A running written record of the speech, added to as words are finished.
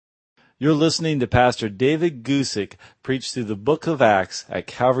You're listening to Pastor David Gusick preach through the book of Acts at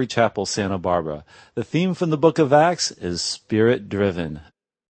Calvary Chapel, Santa Barbara. The theme from the book of Acts is Spirit-Driven.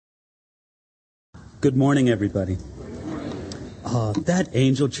 Good morning, everybody. That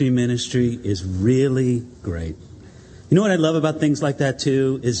Angel Tree Ministry is really great. You know what I love about things like that,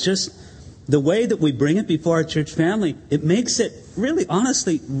 too, is just the way that we bring it before our church family. It makes it really,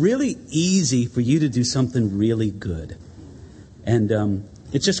 honestly, really easy for you to do something really good. And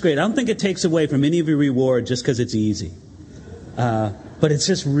it's just great. I don't think it takes away from any of your reward just because it's easy. But it's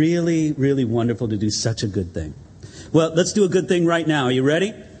just really, really wonderful to do such a good thing. Well, let's do a good thing right now. Are you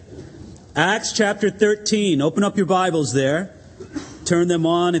ready? Acts chapter 13. Open up your Bibles there. Turn them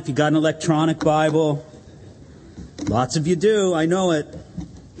on if you got an electronic Bible. Lots of you do. I know it.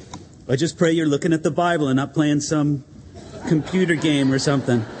 I just pray you're looking at the Bible and not playing some computer game or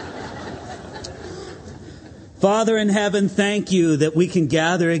something. Father in heaven, thank you that we can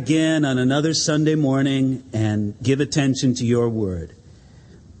gather again on another Sunday morning and give attention to your word.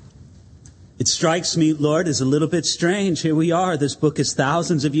 It strikes me, Lord, as a little bit strange. Here we are. This book is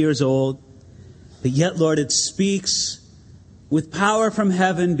thousands of years old. But yet, Lord, it speaks with power from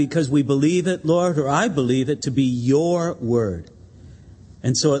heaven because we believe it, Lord, or I believe it to be your word.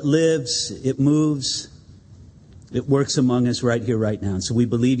 And so it lives, it moves, it works among us right here, right now. And so we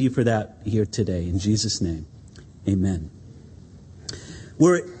believe you for that here today. In Jesus' name. Amen.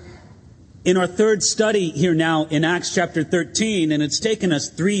 We're in our third study here now in Acts chapter 13, and it's taken us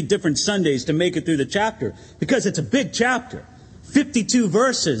 3 different Sundays to make it through the chapter because it's a big chapter. 52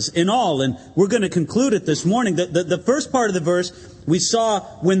 verses in all, and we're going to conclude it this morning. The first part of the verse we saw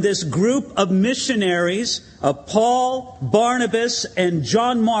when this group of missionaries, Paul, Barnabas, and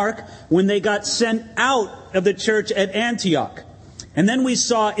John Mark, when they got sent out of the church at Antioch. And then we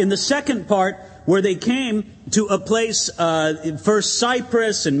saw in the second part where they came to a place, first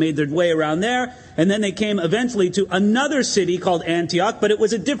Cyprus, and made their way around there. And then they came eventually to another city called Antioch, but it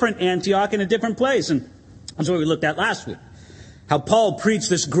was a different Antioch in a different place. And that's what we looked at last week. How Paul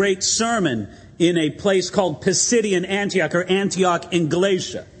preached this great sermon in a place called Pisidian Antioch, or Antioch in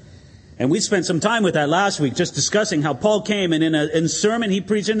Galatia. And we spent some time with that last week, just discussing how Paul came and in a sermon he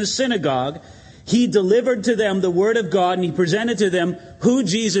preached in the synagogue, he delivered to them the Word of God, and he presented to them who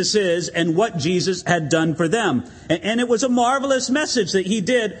Jesus is and what Jesus had done for them. And it was a marvelous message that he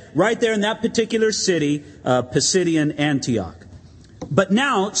did right there in that particular city, Pisidian Antioch. But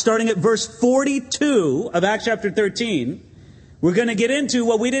now, starting at verse 42 of Acts chapter 13, we're going to get into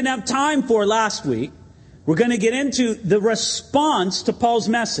what we didn't have time for last week. We're going to get into the response to Paul's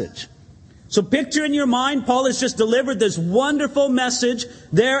message. So picture in your mind, Paul has just delivered this wonderful message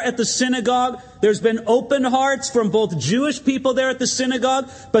there at the synagogue. There's been open hearts from both Jewish people there at the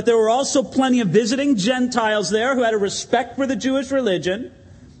synagogue, but there were also plenty of visiting Gentiles there who had a respect for the Jewish religion.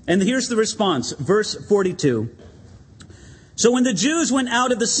 And here's the response, verse 42. So when the Jews went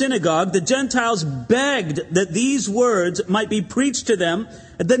out of the synagogue, the Gentiles begged that these words might be preached to them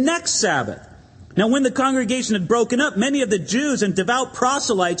the next Sabbath. Now when the congregation had broken up, many of the Jews and devout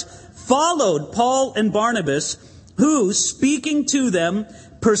proselytes followed Paul and Barnabas, who, speaking to them,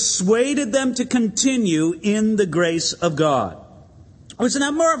 persuaded them to continue in the grace of God. Oh, isn't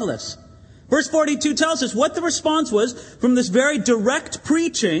that marvelous? Verse 42 tells us what the response was from this very direct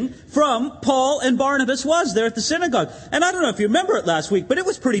preaching from Paul and Barnabas was there at the synagogue. And I don't know if you remember it last week, but it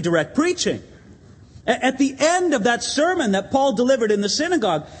was pretty direct preaching. At the end of that sermon that Paul delivered in the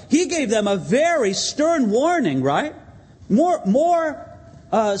synagogue, he gave them a very stern warning, right? More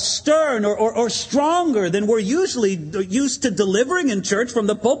stern or stronger than we're usually used to delivering in church from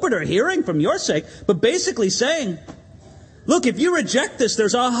the pulpit or hearing from your sake. But basically saying, look, if you reject this,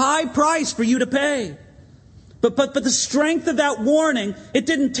 there's a high price for you to pay. But the strength of that warning, it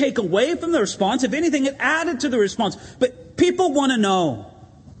didn't take away from the response. If anything, it added to the response. But people want to know.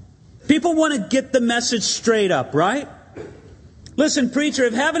 People want to get the message straight up, right? Listen, preacher,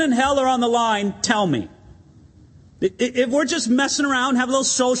 if heaven and hell are on the line, tell me. If we're just messing around, have a little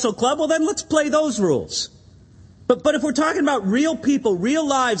social club, well then let's play those rules. But if we're talking about real people, real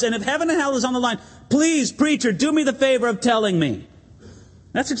lives, and if heaven and hell is on the line, please, preacher, do me the favor of telling me.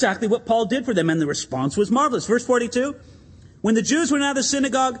 That's exactly what Paul did for them, and the response was marvelous. Verse 42, when the Jews went out of the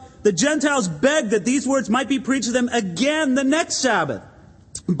synagogue, the Gentiles begged that these words might be preached to them again the next Sabbath.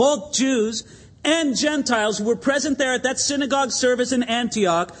 Both Jews and Gentiles who were present there at that synagogue service in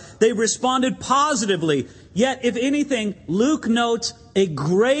Antioch. They responded positively. Yet, if anything, Luke notes a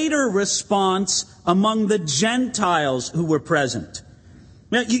greater response among the Gentiles who were present.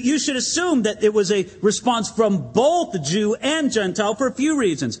 Now, you should assume that it was a response from both Jew and Gentile for a few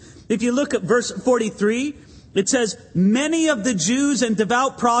reasons. If you look at verse 43, It says, many of the Jews and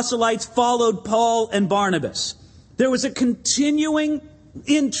devout proselytes followed Paul and Barnabas. There was a continuing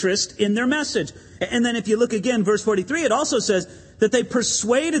interest in their message. And then if you look again, verse 43, it also says that they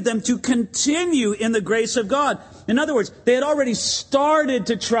persuaded them to continue in the grace of God. In other words, they had already started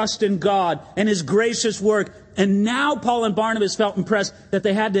to trust in God and His gracious work. And now Paul and Barnabas felt impressed that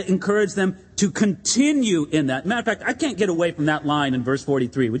they had to encourage them to continue in that. Matter of fact, I can't get away from that line in verse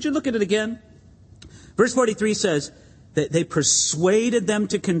 43. Would you look at it again? Verse 43 says that they persuaded them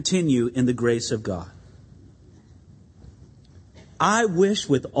to continue in the grace of God. I wish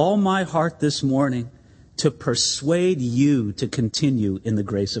with all my heart this morning to persuade you to continue in the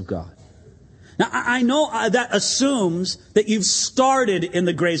grace of God. Now, I know that assumes that you've started in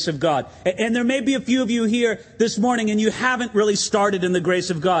the grace of God. And there may be a few of you here this morning and you haven't really started in the grace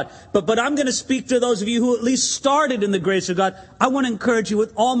of God. But I'm going to speak to those of you who at least started in the grace of God. I want to encourage you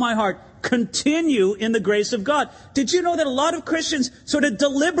with all my heart, continue in the grace of God. Did you know that a lot of Christians sort of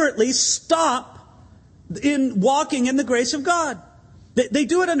deliberately stop in walking in the grace of God? They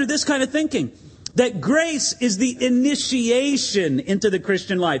do it under this kind of thinking. That grace is the initiation into the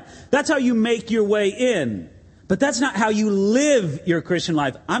Christian life. That's how you make your way in. But that's not how you live your Christian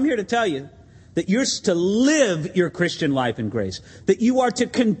life. I'm here to tell you that you're to live your Christian life in grace. That you are to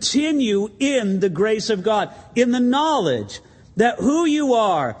continue in the grace of God. In the knowledge that who you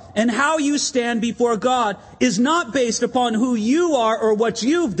are and how you stand before God is not based upon who you are or what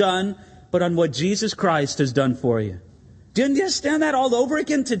you've done, but on what Jesus Christ has done for you. Do you understand that all over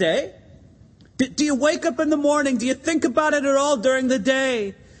again today? Do you wake up in the morning? Do you think about it at all during the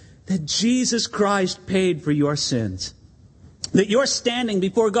day? That Jesus Christ paid for your sins. That your standing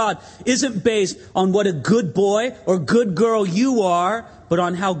before God isn't based on what a good boy or good girl you are, but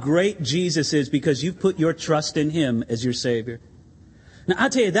on how great Jesus is because you've put your trust in Him as your Savior. Now, I'll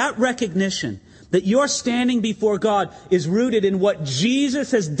tell you, that recognition that your standing before God is rooted in what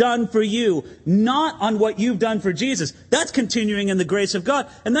Jesus has done for you, not on what you've done for Jesus. That's continuing in the grace of God,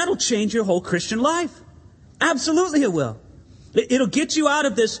 and that'll change your whole Christian life. Absolutely it will. It'll get you out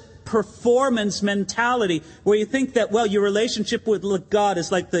of this performance mentality where you think that, well, your relationship with God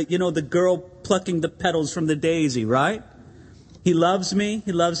is like the girl plucking the petals from the daisy, right? He loves me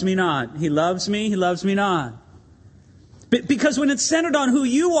not. He loves me not. Because when it's centered on who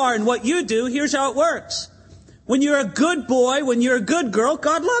you are and what you do, here's how it works. When you're a good boy, when you're a good girl,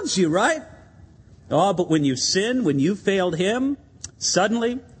 God loves you, right? Oh, but when you sin, when you failed Him,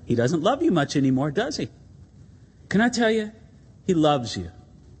 suddenly He doesn't love you much anymore, does He? Can I tell you? He loves you.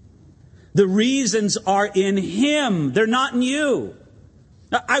 The reasons are in Him. They're not in you.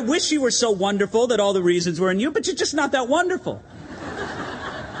 Now, I wish you were so wonderful that all the reasons were in you, but you're just not that wonderful.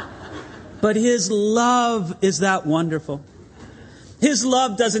 But His love is that wonderful. His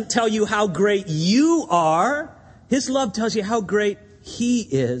love doesn't tell you how great you are. His love tells you how great He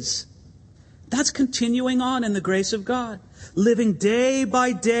is. That's continuing on in the grace of God. Living day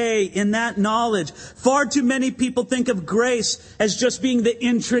by day in that knowledge. Far too many people think of grace as just being the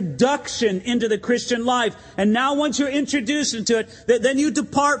introduction into the Christian life. And now once you're introduced into it, then you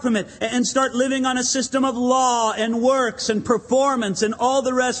depart from it and start living on a system of law and works and performance and all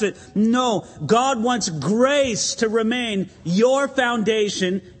the rest of it. No, God wants grace to remain your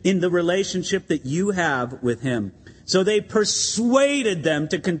foundation in the relationship that you have with Him. So they persuaded them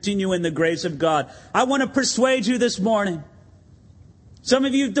to continue in the grace of God. I want to persuade you this morning. Some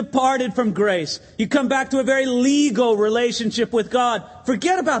of you have departed from grace. You come back to a very legal relationship with God.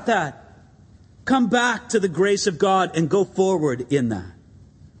 Forget about that. Come back to the grace of God and go forward in that.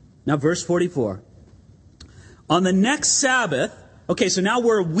 Now, verse 44. On the next Sabbath, okay, so now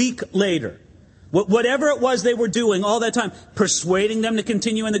we're a week later. Whatever it was they were doing all that time, persuading them to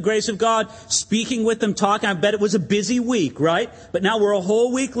continue in the grace of God, speaking with them, talking. I bet it was a busy week, right? But now we're a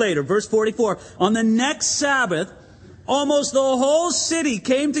whole week later. Verse 44. On the next Sabbath, almost the whole city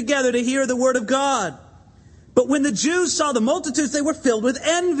came together to hear the word of God. But when the Jews saw the multitudes, they were filled with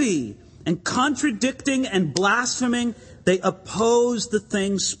envy. And contradicting and blaspheming, they opposed the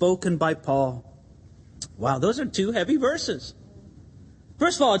things spoken by Paul. Wow, those are two heavy verses.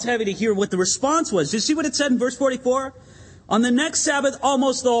 First of all, it's heavy to hear what the response was. Do you see what it said in verse 44? On the next Sabbath,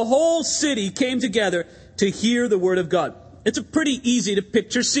 almost the whole city came together to hear the word of God. It's a pretty easy to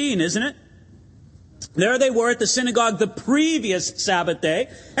picture scene, isn't it? There they were at the synagogue the previous Sabbath day,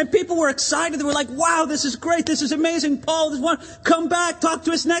 and people were excited. They were like, wow, this is great. This is amazing. Paul, come back, talk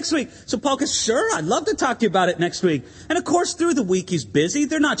to us next week. So Paul goes, sure, I'd love to talk to you about it next week. And of course, through the week, he's busy.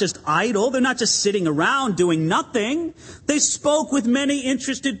 They're not just idle. They're not just sitting around doing nothing. They spoke with many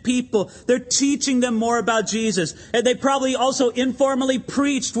interested people. They're teaching them more about Jesus. And they probably also informally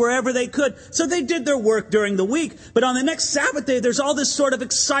preached wherever they could. So they did their work during the week. But on the next Sabbath day, there's all this sort of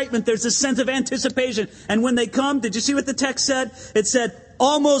excitement. There's this sense of anticipation. And when they come, did you see what the text said? It said,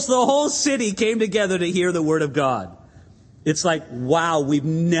 almost the whole city came together to hear the word of God. It's like, wow, we've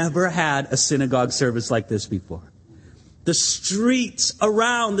never had a synagogue service like this before. The streets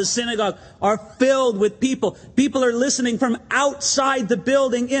around the synagogue are filled with people. People are listening from outside the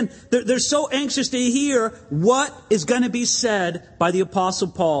building in. They're so anxious to hear what is going to be said by the Apostle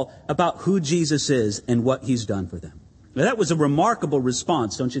Paul about who Jesus is and what he's done for them. Now, that was a remarkable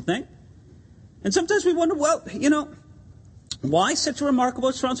response, don't you think? And sometimes we wonder, well, why such a remarkable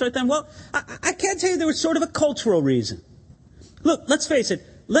response right then? Well, I can't tell you there was sort of a cultural reason. Look, let's face it.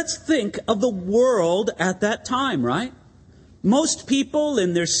 Let's think of the world at that time, right? Most people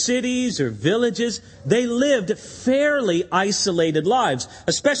in their cities or villages, they lived fairly isolated lives,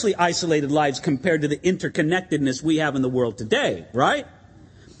 especially isolated lives compared to the interconnectedness we have in the world today, right?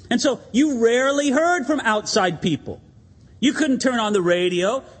 And so you rarely heard from outside people. You couldn't turn on the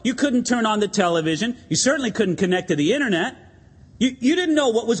radio. You couldn't turn on the television. You certainly couldn't connect to the internet. You didn't know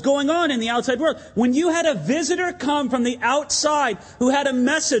what was going on in the outside world. When you had a visitor come from the outside who had a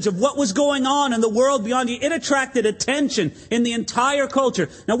message of what was going on in the world beyond you, it attracted attention in the entire culture.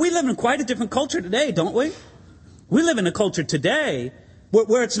 Now, we live in quite a different culture today, don't we? We live in a culture today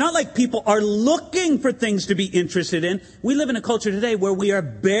where it's not like people are looking for things to be interested in. We live in a culture today where we are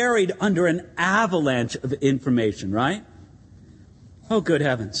buried under an avalanche of information, right? Oh, good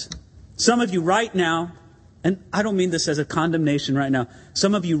heavens. Some of you right now, and I don't mean this as a condemnation right now,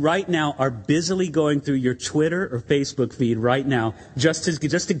 some of you right now are busily going through your Twitter or Facebook feed right now just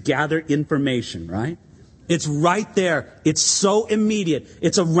to gather information, right? It's right there. It's so immediate.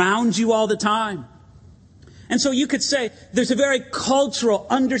 It's around you all the time. And so you could say there's a very cultural,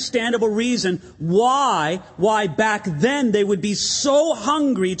 understandable reason why back then they would be so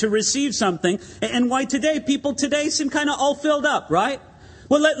hungry to receive something, and why people today seem kind of all filled up, right?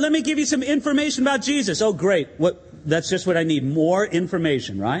 Well, let me give you some information about Jesus. Oh, great. That's just what I need. More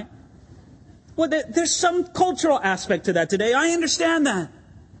information, right? Well, there's some cultural aspect to that today. I understand that.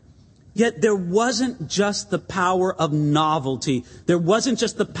 Yet there wasn't just the power of novelty. There wasn't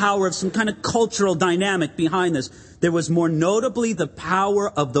just the power of some kind of cultural dynamic behind this. There was more notably the power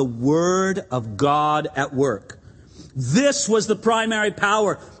of the Word of God at work. This was the primary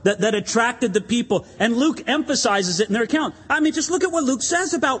power that attracted the people. And Luke emphasizes it in their account. I mean, just look at what Luke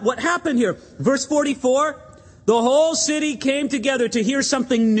says about what happened here. Verse 44, the whole city came together to hear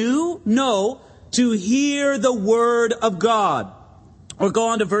something new? No, to hear the Word of God. Or go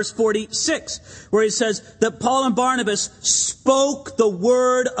on to verse 46, where he says that Paul and Barnabas spoke the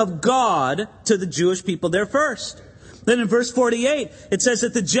word of God to the Jewish people there first. Then in verse 48, it says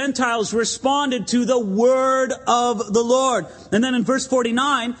that the Gentiles responded to the word of the Lord. And then in verse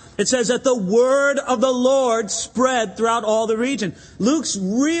 49, it says that the word of the Lord spread throughout all the region. Luke's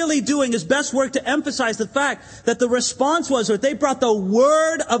really doing his best work to emphasize the fact that the response was that they brought the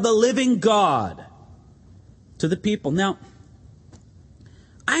word of the living God to the people. Now,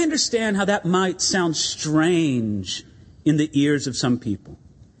 I understand how that might sound strange in the ears of some people.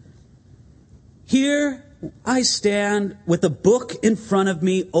 Here I stand with a book in front of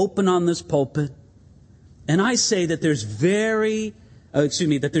me open on this pulpit, and I say that there's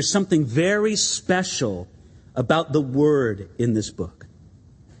something very special about the word in this book.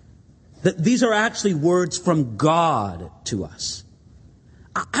 That these are actually words from God to us.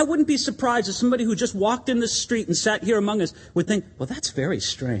 I wouldn't be surprised if somebody who just walked in the street and sat here among us would think, well, that's very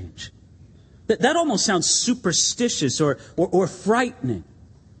strange. That almost sounds superstitious or frightening.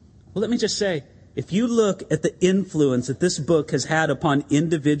 Well, let me just say, if you look at the influence that this book has had upon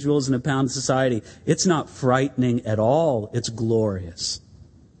individuals and upon society, it's not frightening at all. It's glorious.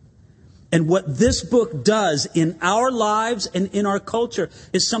 And what this book does in our lives and in our culture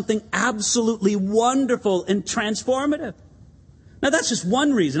is something absolutely wonderful and transformative. Now, that's just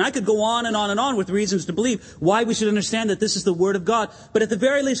one reason. I could go on and on and on with reasons to believe why we should understand that this is the Word of God. But at the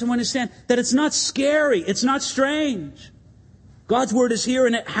very least, I want to understand that it's not scary. It's not strange. God's Word is here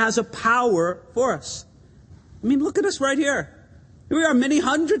and it has a power for us. I mean, look at us right here. Here we are, many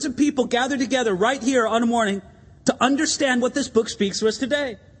hundreds of people gathered together right here on a morning to understand what this book speaks to us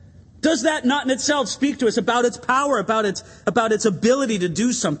today. Does that not in itself speak to us about its power, about its ability to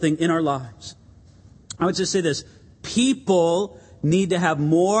do something in our lives? I would just say this. People need to have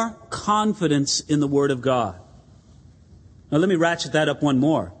more confidence in the Word of God. Now let me ratchet that up one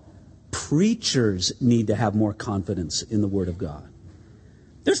more. Preachers need to have more confidence in the Word of God.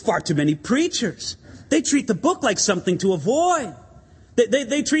 There's far too many preachers. They treat the book like something to avoid.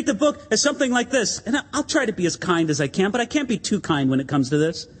 They treat the book as something like this. And I'll try to be as kind as I can, but I can't be too kind when it comes to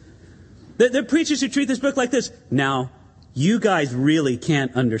this. The preachers who treat this book like this. Now, you guys really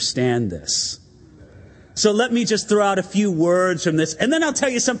can't understand this. So let me just throw out a few words from this, and then I'll tell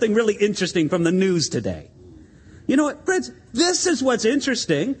you something really interesting from the news today. You know what, friends? This is what's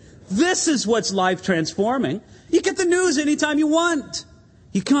interesting. This is what's life transforming. You get the news anytime you want.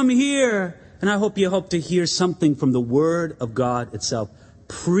 You come here, and I hope you hope to hear something from the Word of God itself.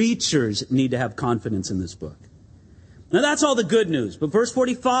 Preachers need to have confidence in this book. Now that's all the good news. But verse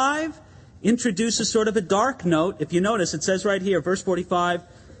 45 introduces sort of a dark note. If you notice, it says right here, verse 45,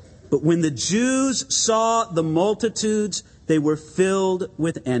 but when the Jews saw the multitudes, they were filled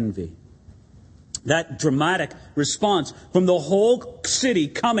with envy. That dramatic response from the whole city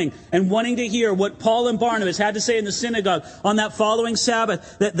coming and wanting to hear what Paul and Barnabas had to say in the synagogue on that following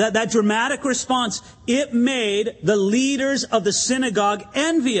Sabbath, that dramatic response, it made the leaders of the synagogue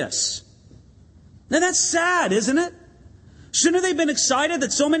envious. Now that's sad, isn't it? Shouldn't they have been excited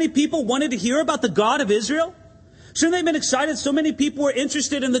that so many people wanted to hear about the God of Israel? Shouldn't they have been excited so many people were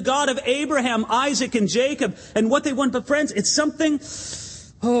interested in the God of Abraham, Isaac, and Jacob and what they want? But friends, it's something,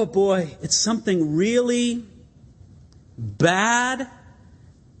 oh boy, it's something really bad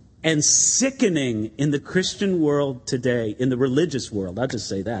and sickening in the Christian world today, in the religious world. I'll just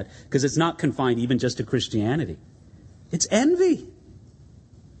say that, because it's not confined even just to Christianity. It's envy.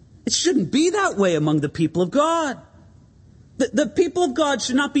 It shouldn't be that way among the people of God. The people of God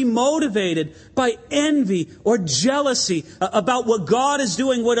should not be motivated by envy or jealousy about what God is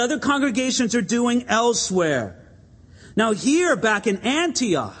doing, what other congregations are doing elsewhere. Now here, back in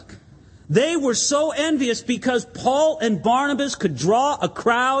Antioch, they were so envious because Paul and Barnabas could draw a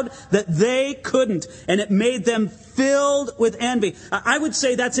crowd that they couldn't, and it made them filled with envy. I would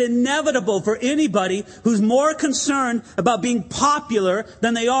say that's inevitable for anybody who's more concerned about being popular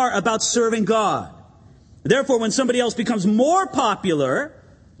than they are about serving God. Therefore, when somebody else becomes more popular,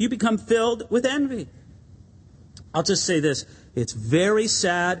 you become filled with envy. I'll just say this. It's very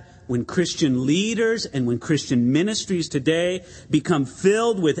sad when Christian leaders and when Christian ministries today become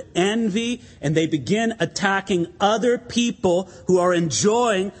filled with envy and they begin attacking other people who are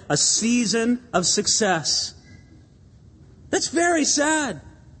enjoying a season of success. That's very sad.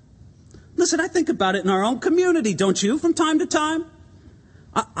 Listen, I think about it in our own community, don't you, from time to time?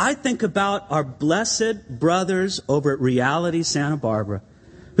 I think about our blessed brothers over at Reality Santa Barbara,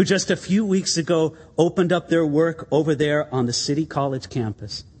 who just a few weeks ago opened up their work over there on the City College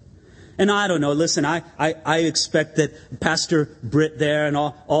campus. And I don't know, listen, I expect that Pastor Britt there and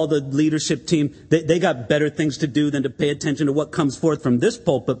all the leadership team, they got better things to do than to pay attention to what comes forth from this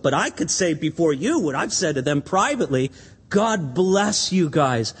pulpit. But I could say before you what I've said to them privately. God bless you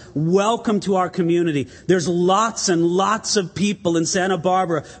guys. Welcome to our community. There's lots and lots of people in Santa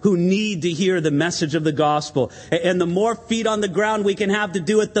Barbara who need to hear the message of the gospel. And the more feet on the ground we can have to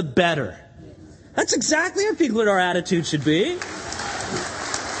do it, the better. That's exactly, I think, what our attitude should be.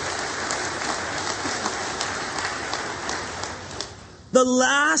 The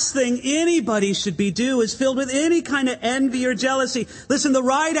last thing anybody should be doing is filled with any kind of envy or jealousy. Listen, the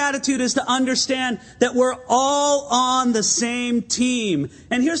right attitude is to understand that we're all on the same team.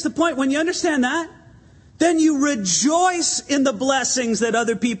 And here's the point. When you understand that, then you rejoice in the blessings that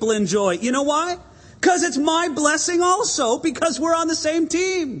other people enjoy. You know why? Because it's my blessing also, because we're on the same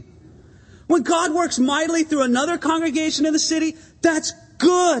team. When God works mightily through another congregation in the city, that's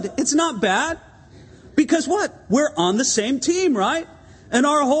good. It's not bad. Because what? We're on the same team, right? And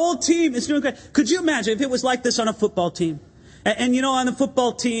our whole team is doing great. Could you imagine if it was like this on a football team? And you know, on the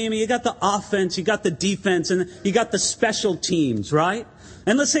football team, you got the offense, you got the defense, and you got the special teams, right?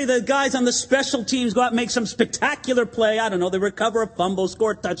 And let's say the guys on the special teams go out and make some spectacular play. I don't know, they recover a fumble,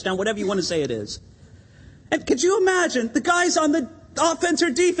 score a touchdown, whatever you want to say it is. And could you imagine the guys on the offense or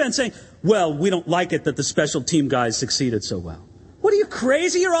defense saying, well, we don't like it that the special team guys succeeded so well. What are you,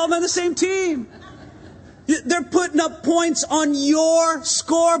 crazy? You're all on the same team. They're putting up points on your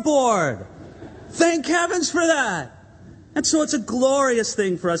scoreboard. Thank heavens for that. And so it's a glorious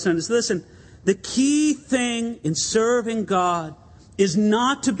thing for us to understand. Listen, the key thing in serving God is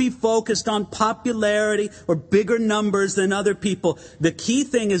not to be focused on popularity or bigger numbers than other people. The key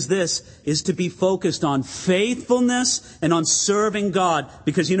thing is this, is to be focused on faithfulness and on serving God.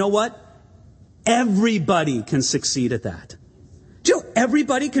 Because you know what? Everybody can succeed at that. Do you know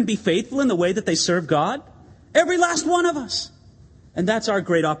everybody can be faithful in the way that they serve God? Every last one of us. And that's our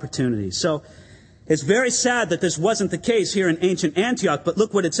great opportunity. So it's very sad that this wasn't the case here in ancient Antioch, but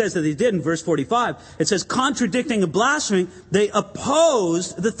look what it says that they did in verse 45. It says, contradicting and blaspheming, they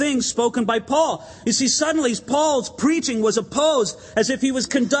opposed the things spoken by Paul. You see, suddenly Paul's preaching was opposed as if he was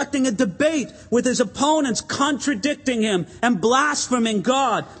conducting a debate with his opponents, contradicting him and blaspheming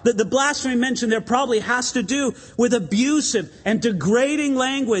God. The blasphemy mentioned there probably has to do with abusive and degrading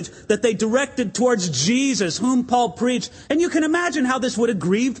language that they directed towards Jesus, whom Paul preached. And you can imagine how this would have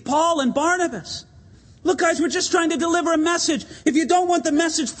grieved Paul and Barnabas. Look, guys, we're just trying to deliver a message. If you don't want the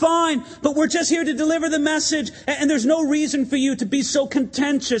message, fine. But we're just here to deliver the message. And there's no reason for you to be so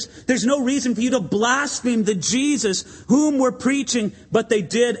contentious. There's no reason for you to blaspheme the Jesus whom we're preaching. But they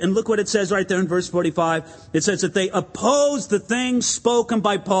did. And look what it says right there in verse 45. It says that they opposed the things spoken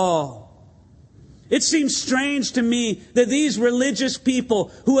by Paul. It seems strange to me that these religious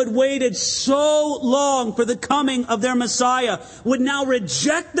people who had waited so long for the coming of their Messiah would now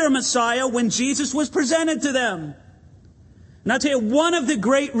reject their Messiah when Jesus was presented to them. And I'll tell you, one of the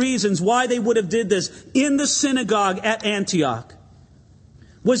great reasons why they would have did this in the synagogue at Antioch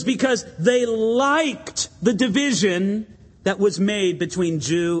was because they liked the division that was made between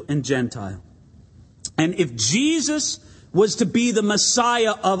Jew and Gentile. And if Jesus was to be the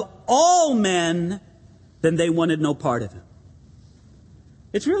Messiah of all men, then they wanted no part of him.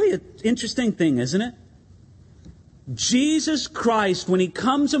 It's really an interesting thing, isn't it? Jesus Christ, when he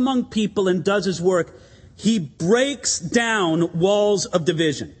comes among people and does his work, he breaks down walls of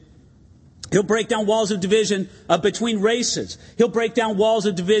division. He'll break down walls of division between races. He'll break down walls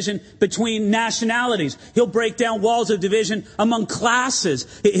of division between nationalities. He'll break down walls of division among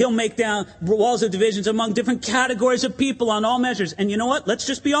classes. He'll make down walls of divisions among different categories of people on all measures. And you know what? Let's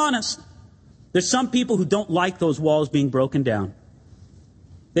just be honest. There's some people who don't like those walls being broken down.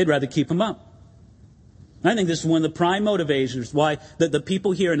 They'd rather keep them up. I think this is one of the prime motivations why the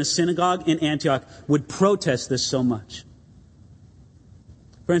people here in a synagogue in Antioch would protest this so much.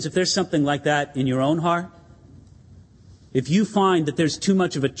 Friends, if there's something like that in your own heart, if you find that there's too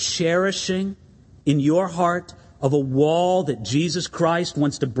much of a cherishing in your heart of a wall that Jesus Christ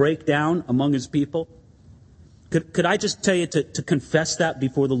wants to break down among his people, could I just tell you to confess that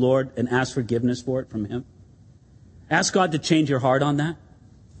before the Lord and ask forgiveness for it from him? Ask God to change your heart on that.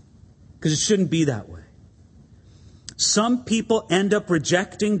 Because it shouldn't be that way. Some people end up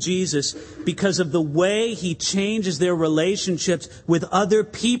rejecting Jesus because of the way he changes their relationships with other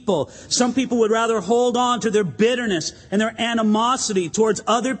people. Some people would rather hold on to their bitterness and their animosity towards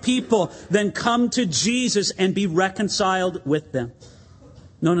other people than come to Jesus and be reconciled with them.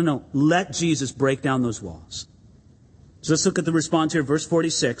 No. Let Jesus break down those walls. So let's look at the response here, verse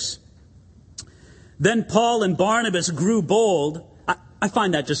 46. Then Paul and Barnabas grew bold. I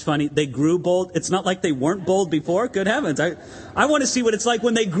find that just funny. They grew bold. It's not like they weren't bold before. Good heavens. I want to see what it's like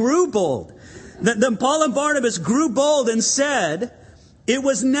when they grew bold. Then Paul and Barnabas grew bold and said, it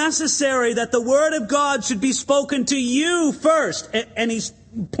was necessary that the word of God should be spoken to you first. And he's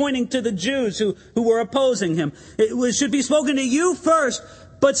pointing to the Jews who were opposing him. It should be spoken to you first.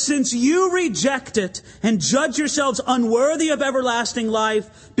 But since you reject it and judge yourselves unworthy of everlasting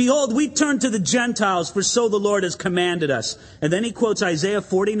life, behold, we turn to the Gentiles, for so the Lord has commanded us. And then he quotes Isaiah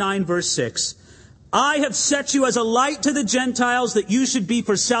 49, verse 6. I have set you as a light to the Gentiles, that you should be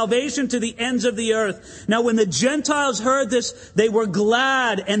for salvation to the ends of the earth. Now when the Gentiles heard this, they were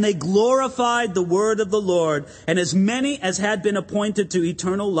glad, and they glorified the word of the Lord. And as many as had been appointed to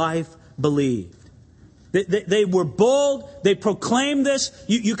eternal life believed. They were bold. They proclaimed this.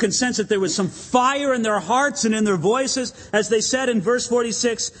 You can sense that there was some fire in their hearts and in their voices. As they said in verse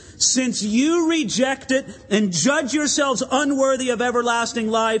 46, since you reject it and judge yourselves unworthy of everlasting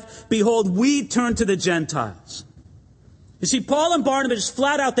life, behold, we turn to the Gentiles. You see, Paul and Barnabas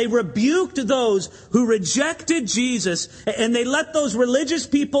flat out, they rebuked those who rejected Jesus, and they let those religious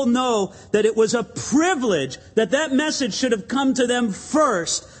people know that it was a privilege, that message should have come to them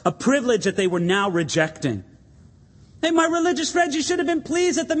first, a privilege that they were now rejecting. Hey, my religious friends, you should have been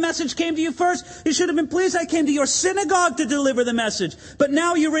pleased that the message came to you first. You should have been pleased I came to your synagogue to deliver the message, but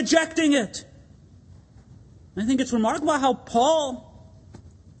now you're rejecting it. I think it's remarkable how Paul,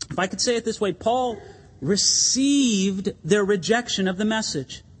 if I could say it this way, Paul received their rejection of the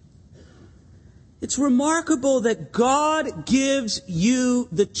message. It's remarkable that God gives you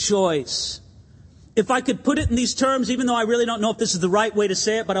the choice. If I could put it in these terms, even though I really don't know if this is the right way to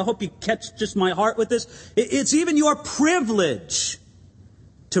say it, but I hope you catch just my heart with this. It's even your privilege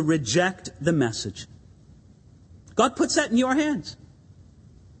to reject the message. God puts that in your hands.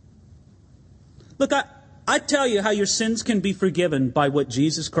 Look, I tell you how your sins can be forgiven by what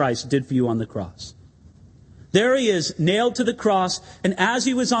Jesus Christ did for you on the cross. There he is, nailed to the cross, and as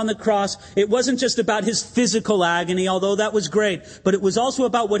he was on the cross, it wasn't just about his physical agony, although that was great, but it was also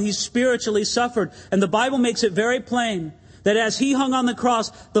about what he spiritually suffered. And the Bible makes it very plain that as he hung on the cross,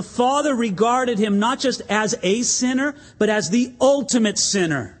 the Father regarded him not just as a sinner, but as the ultimate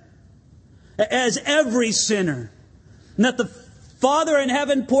sinner, as every sinner. And that the Father in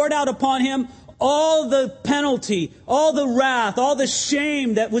heaven poured out upon him all the penalty, all the wrath, all the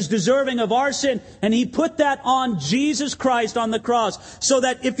shame that was deserving of our sin. And he put that on Jesus Christ on the cross. So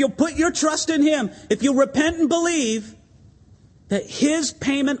that if you'll put your trust in him, if you'll repent and believe, that his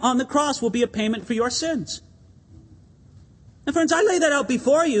payment on the cross will be a payment for your sins. And friends, I lay that out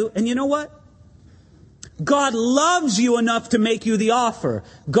before you, and you know what? God loves you enough to make you the offer.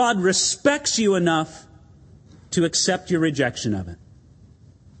 God respects you enough to accept your rejection of it.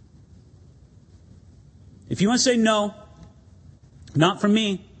 If you want to say, no, not for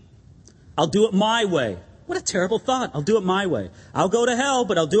me, I'll do it my way. What a terrible thought. I'll do it my way. I'll go to hell,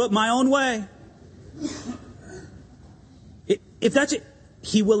 but I'll do it my own way. If that's it,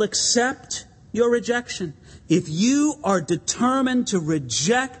 he will accept your rejection. If you are determined to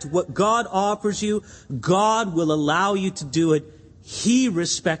reject what God offers you, God will allow you to do it. He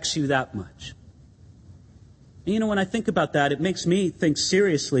respects you that much. And you know, when I think about that, it makes me think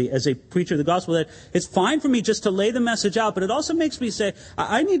seriously as a preacher of the gospel that it's fine for me just to lay the message out, but it also makes me say,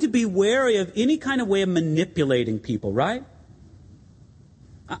 I need to be wary of any kind of way of manipulating people, right?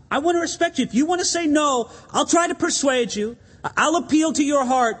 I want to respect you. If you want to say no, I'll try to persuade you. I'll appeal to your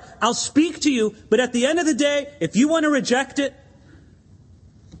heart. I'll speak to you. But at the end of the day, if you want to reject it,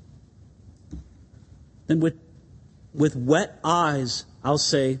 then with wet eyes, I'll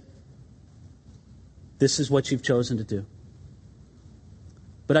say, this is what you've chosen to do.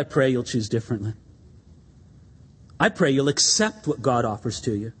 But I pray you'll choose differently. I pray you'll accept what God offers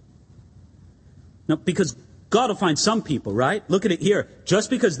to you. Now, because God will find some people, right? Look at it here. Just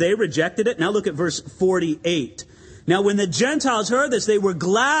because they rejected it. Now look at verse 48. Now when the Gentiles heard this, they were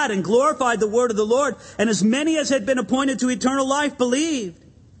glad and glorified the word of the Lord. And as many as had been appointed to eternal life believed.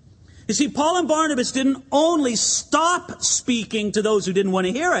 You see, Paul and Barnabas didn't only stop speaking to those who didn't want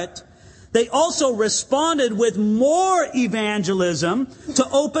to hear it. They also responded with more evangelism to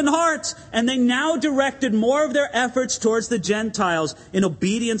open hearts. And they now directed more of their efforts towards the Gentiles in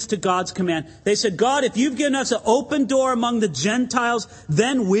obedience to God's command. They said, God, if you've given us an open door among the Gentiles,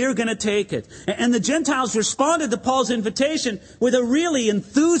 then we're going to take it. And the Gentiles responded to Paul's invitation with a really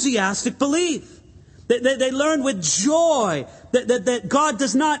enthusiastic belief. They learned with joy that God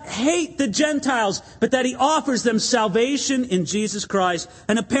does not hate the Gentiles, but that he offers them salvation in Jesus Christ.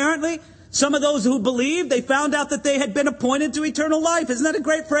 And apparently, some of those who believed, they found out that they had been appointed to eternal life. Isn't that a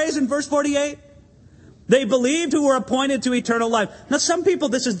great phrase in verse 48? They believed who were appointed to eternal life. Now, some people,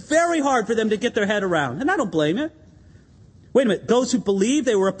 this is very hard for them to get their head around, and I don't blame it. Wait a minute, those who believed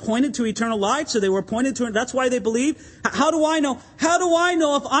they were appointed to eternal life, so they were appointed to it, that's why they believed? How do I know? How do I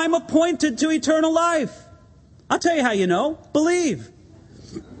know if I'm appointed to eternal life? I'll tell you how you know. Believe.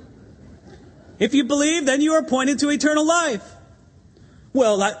 If you believe, then you are appointed to eternal life.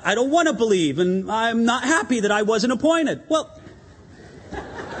 Well, I don't want to believe, and I'm not happy that I wasn't appointed. Well,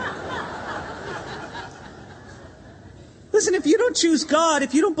 listen, if you don't choose God,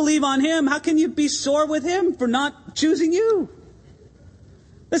 if you don't believe on him, how can you be sore with him for not choosing you?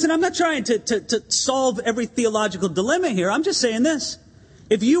 Listen, I'm not trying to solve every theological dilemma here. I'm just saying this.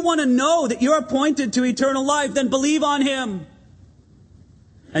 If you want to know that you're appointed to eternal life, then believe on him.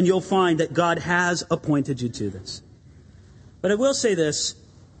 And you'll find that God has appointed you to this. But I will say this.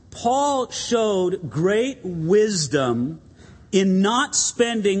 Paul showed great wisdom in not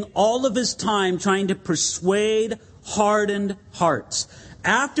spending all of his time trying to persuade hardened hearts.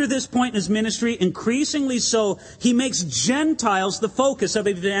 After this point in his ministry, increasingly so, he makes Gentiles the focus of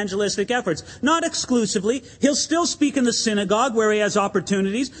evangelistic efforts. Not exclusively. He'll still speak in the synagogue where he has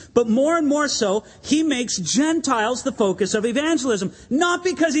opportunities, but more and more so, he makes Gentiles the focus of evangelism. Not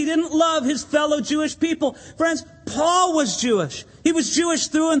because he didn't love his fellow Jewish people. Friends, Paul was Jewish. He was Jewish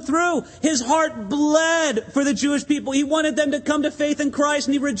through and through. His heart bled for the Jewish people. He wanted them to come to faith in Christ,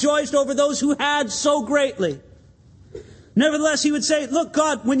 and he rejoiced over those who had so greatly. Nevertheless, he would say, look,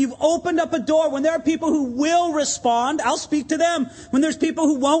 God, when you've opened up a door, when there are people who will respond, I'll speak to them. When there's people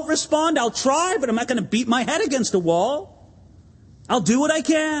who won't respond, I'll try, but I'm not going to beat my head against a wall. I'll do what I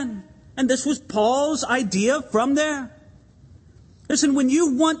can. And this was Paul's idea from there. Listen, when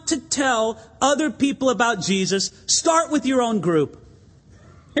you want to tell other people about Jesus, start with your own group.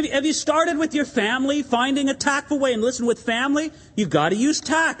 Have you started with your family, finding a tactful way? And listen, with family, you've got to use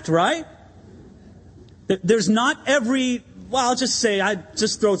tact, right? There's not every, well, I'll just say,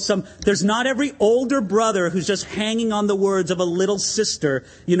 there's not every older brother who's just hanging on the words of a little sister,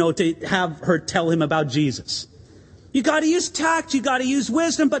 to have her tell him about Jesus. You got to use tact, you got to use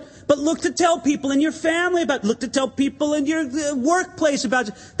wisdom, but look to tell people in your family look to tell people in your workplace about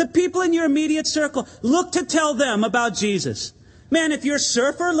the people in your immediate circle. Look to tell them about Jesus. Man, if you're a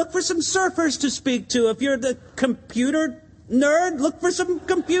surfer, look for some surfers to speak to. If you're the computer nerd, look for some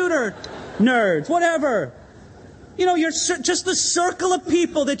computer nerds, whatever. You're just the circle of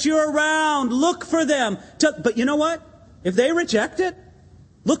people that you're around. Look for them. But you know what? If they reject it,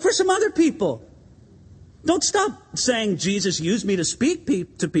 look for some other people. Don't stop saying, Jesus used me to speak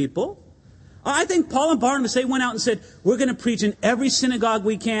to people. I think Paul and Barnabas, they went out and said, we're going to preach in every synagogue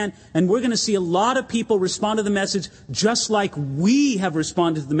we can, and we're going to see a lot of people respond to the message just like we have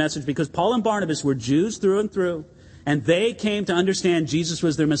responded to the message, because Paul and Barnabas were Jews through and through, and they came to understand Jesus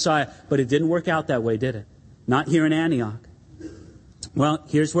was their Messiah. But it didn't work out that way, did it? Not here in Antioch. Well,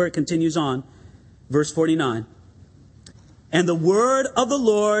 here's where it continues on. Verse 49. And the word of the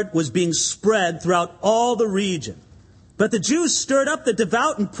Lord was being spread throughout all the region. But the Jews stirred up the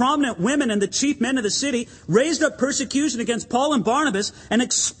devout and prominent women and the chief men of the city, raised up persecution against Paul and Barnabas, and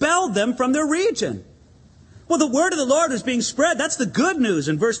expelled them from their region. Well, the word of the Lord was being spread. That's the good news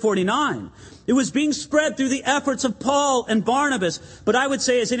in verse 49. It was being spread through the efforts of Paul and Barnabas. But I would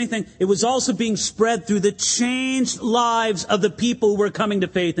say, as anything, it was also being spread through the changed lives of the people who were coming to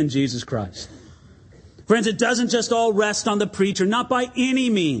faith in Jesus Christ. Friends, it doesn't just all rest on the preacher, not by any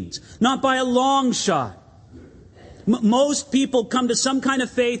means, not by a long shot. Most people come to some kind of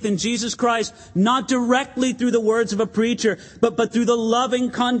faith in Jesus Christ, not directly through the words of a preacher, but through the loving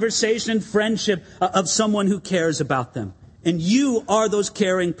conversation and friendship of someone who cares about them. And you are those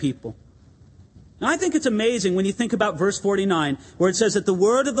caring people. Now, I think it's amazing when you think about verse 49, where it says that the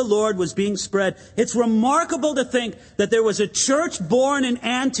word of the Lord was being spread. It's remarkable to think that there was a church born in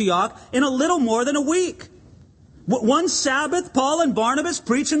Antioch in a little more than a week. One Sabbath, Paul and Barnabas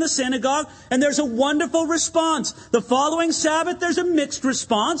preach in the synagogue, and there's a wonderful response. The following Sabbath, there's a mixed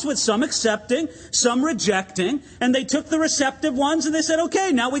response, with some accepting, some rejecting. And they took the receptive ones and they said,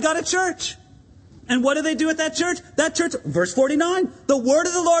 okay, now we got a church. And what do they do at that church? That church, verse 49, the word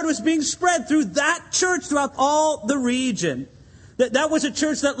of the Lord was being spread through that church throughout all the region. That was a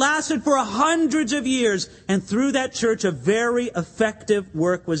church that lasted for hundreds of years. And through that church, a very effective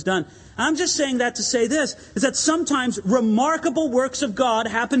work was done. I'm just saying that to say this, is that sometimes remarkable works of God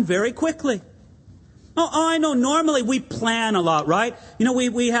happen very quickly. Oh, I know normally we plan a lot, right?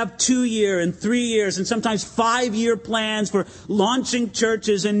 We have 2-year and 3 years and sometimes 5-year plans for launching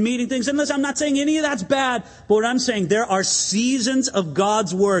churches and meeting things. And listen, I'm not saying any of that's bad, but what I'm saying, there are seasons of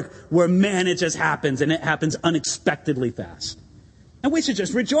God's work where, man, it just happens, and it happens unexpectedly fast. And we should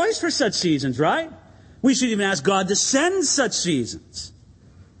just rejoice for such seasons, right? We should even ask God to send such seasons.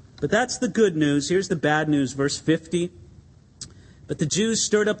 But that's the good news. Here's the bad news, verse 50. But the Jews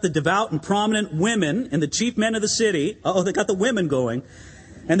stirred up the devout and prominent women and the chief men of the city. Uh-oh, they got the women going.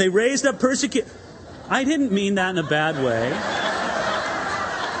 And they raised up persecution. I didn't mean that in a bad way.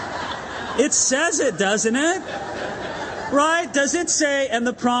 It says it, doesn't it? Right? Does it say, and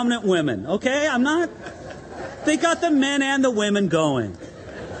the prominent women? Okay, I'm not... They got the men and the women going.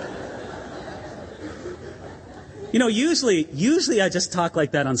 Usually I just talk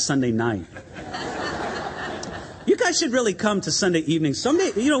like that on Sunday night. You guys should really come to Sunday evening.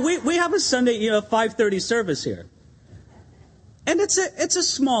 Sunday, we have a Sunday, 5:30 service here. And it's a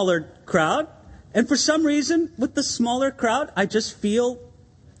smaller crowd. And for some reason, with the smaller crowd, I just feel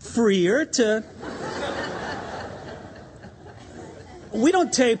freer to... We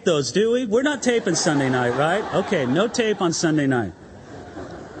don't tape those, do we? We're not taping Sunday night, right? Okay, no tape on Sunday night.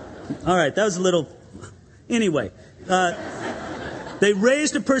 All right, that was a little... Anyway, they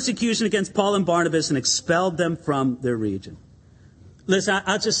raised a persecution against Paul and Barnabas and expelled them from their region. Listen,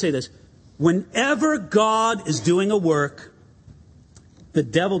 I'll just say this. Whenever God is doing a work, the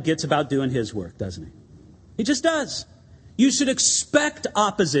devil gets about doing his work, doesn't he? He just does. You should expect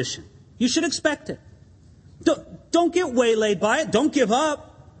opposition. You should expect it. Don't get waylaid by it. Don't give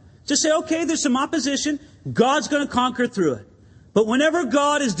up. Just say, okay, there's some opposition. God's going to conquer through it. But whenever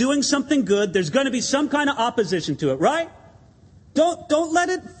God is doing something good, there's going to be some kind of opposition to it, right? Don't let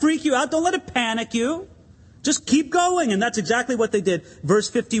it freak you out. Don't let it panic you. Just keep going. And that's exactly what they did. Verse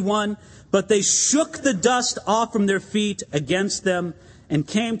 51, but they shook the dust off from their feet against them and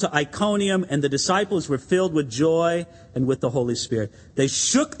came to Iconium, and the disciples were filled with joy and with the Holy Spirit. They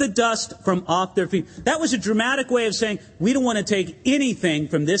shook the dust from off their feet. That was a dramatic way of saying, we don't want to take anything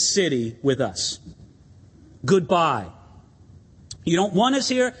from this city with us. Goodbye. You don't want us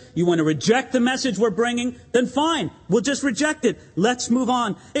here? You want to reject the message we're bringing? Then fine. We'll just reject it. Let's move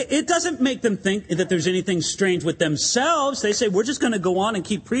on. It doesn't make them think that there's anything strange with themselves. They say, we're just going to go on and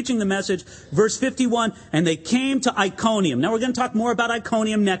keep preaching the message. Verse 51, and they came to Iconium. Now we're going to talk more about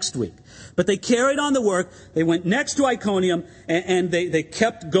Iconium next week. But they carried on the work. They went next to Iconium, and they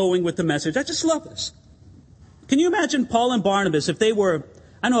kept going with the message. I just love this. Can you imagine Paul and Barnabas if they were,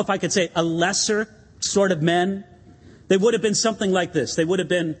 I don't know if I could say, a lesser sort of men? They would have been something like this. They would have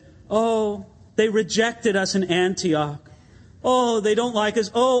been, oh, they rejected us in Antioch. Oh, they don't like us.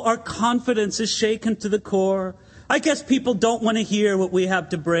 Oh, our confidence is shaken to the core. I guess people don't want to hear what we have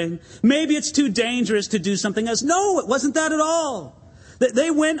to bring. Maybe it's too dangerous to do something else. No, it wasn't that at all.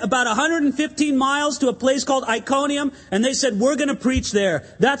 They went about 115 miles to a place called Iconium, and they said, we're going to preach there.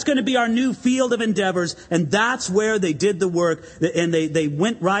 That's going to be our new field of endeavors. And that's where they did the work. And they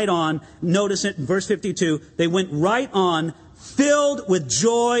went right on. Notice it in verse 52. They went right on, filled with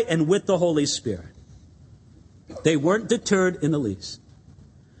joy and with the Holy Spirit. They weren't deterred in the least.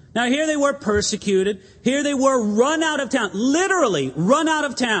 Now here they were persecuted. Here they were run out of town. Literally run out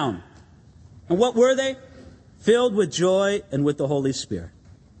of town. And what were they? Filled with joy and with the Holy Spirit.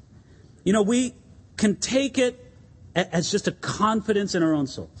 You know, we can take it as just a confidence in our own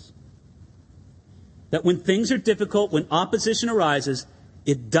souls. That when things are difficult, when opposition arises,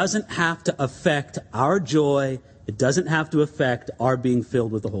 it doesn't have to affect our joy. It doesn't have to affect our being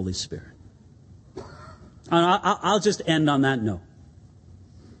filled with the Holy Spirit. And I'll just end on that note.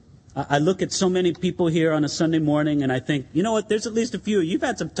 I look at so many people here on a Sunday morning and I think, you know what, there's at least a few. You've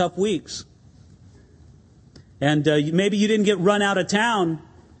had some tough weeks. And maybe you didn't get run out of town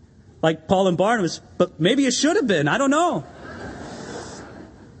like Paul and Barnabas, but maybe you should have been. I don't know.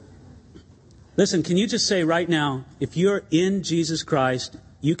 Listen, can you just say right now, if you're in Jesus Christ,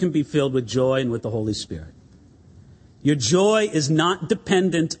 you can be filled with joy and with the Holy Spirit. Your joy is not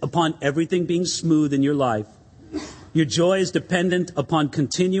dependent upon everything being smooth in your life. Your joy is dependent upon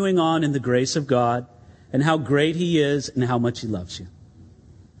continuing on in the grace of God and how great He is and how much He loves you.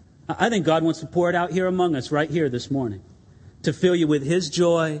 I think God wants to pour it out here among us right here this morning to fill you with His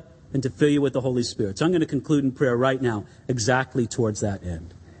joy and to fill you with the Holy Spirit. So I'm going to conclude in prayer right now exactly towards that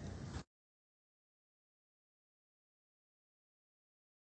end.